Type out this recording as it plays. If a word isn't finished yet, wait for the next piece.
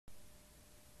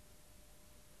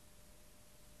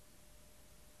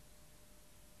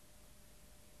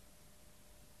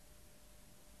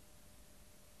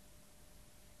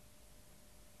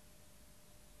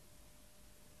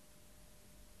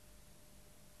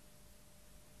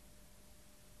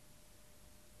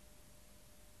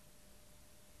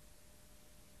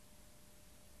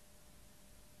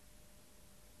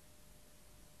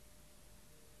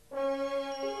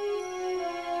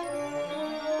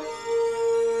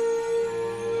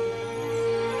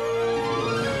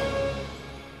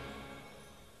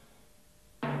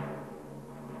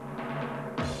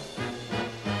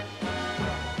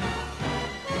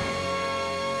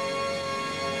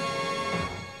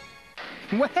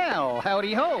Well,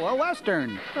 howdy ho, a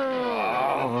Western.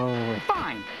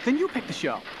 Fine, then you pick the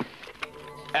show.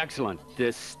 Excellent.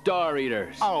 The Star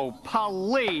Eaters. Oh,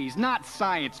 please, not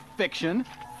science fiction.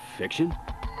 Fiction?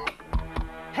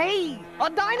 Hey, a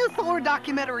dinosaur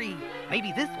documentary.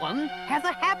 Maybe this one has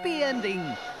a happy ending.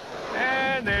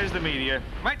 And there's the media.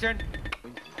 My turn.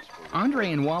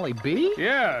 Andre and Wally B?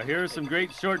 Yeah, here are some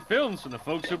great short films from the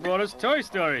folks who brought us Toy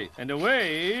Story. And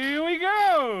away we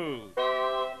go!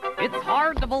 It's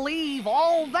hard to believe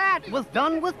all that was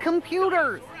done with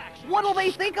computers. What'll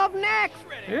they think of next?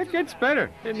 It gets better.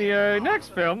 In the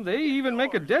next film, they even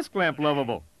make a desk lamp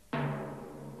lovable.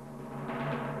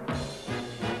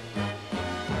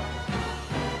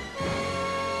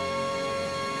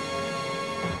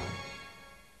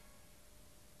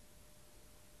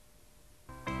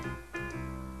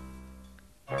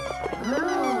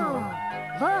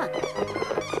 Look,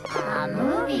 a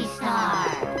movie star.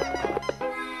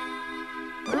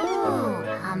 Ooh,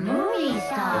 a movie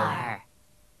star.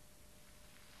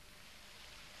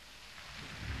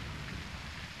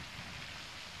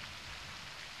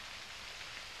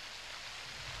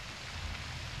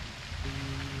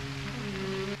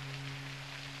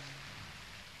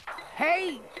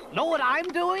 Hey, know what I'm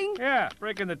doing? Yeah,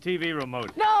 breaking the TV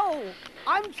remote. No,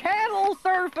 I'm channel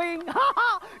surfing. Ha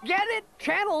ha! Get it?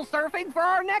 Channel surfing for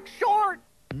our next short.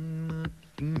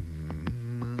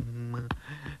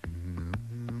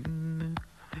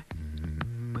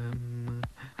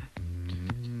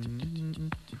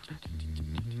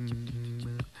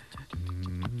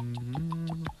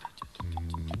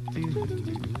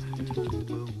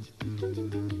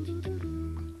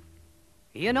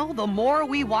 You know, the more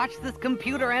we watch this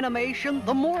computer animation,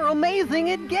 the more amazing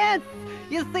it gets.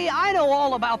 You see, I know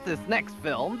all about this next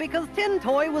film because Tin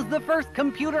Toy was the first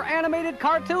computer animated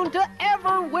cartoon to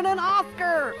ever win an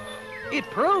Oscar. It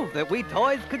proved that we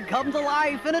toys could come to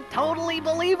life in a totally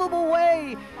believable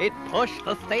way. It pushed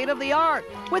the state of the art.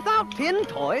 Without Tin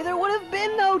Toy, there would have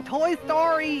been no Toy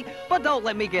Story. But don't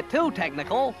let me get too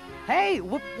technical. Hey,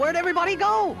 where'd everybody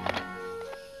go?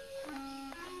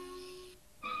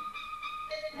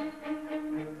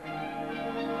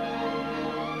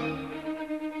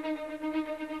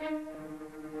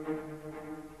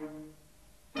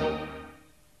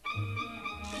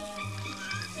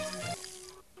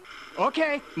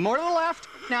 Okay, more to the left.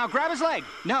 Now grab his leg.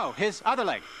 No, his other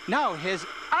leg. No, his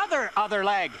other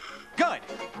leg. Good.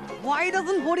 Why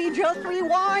doesn't Woody just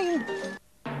rewind?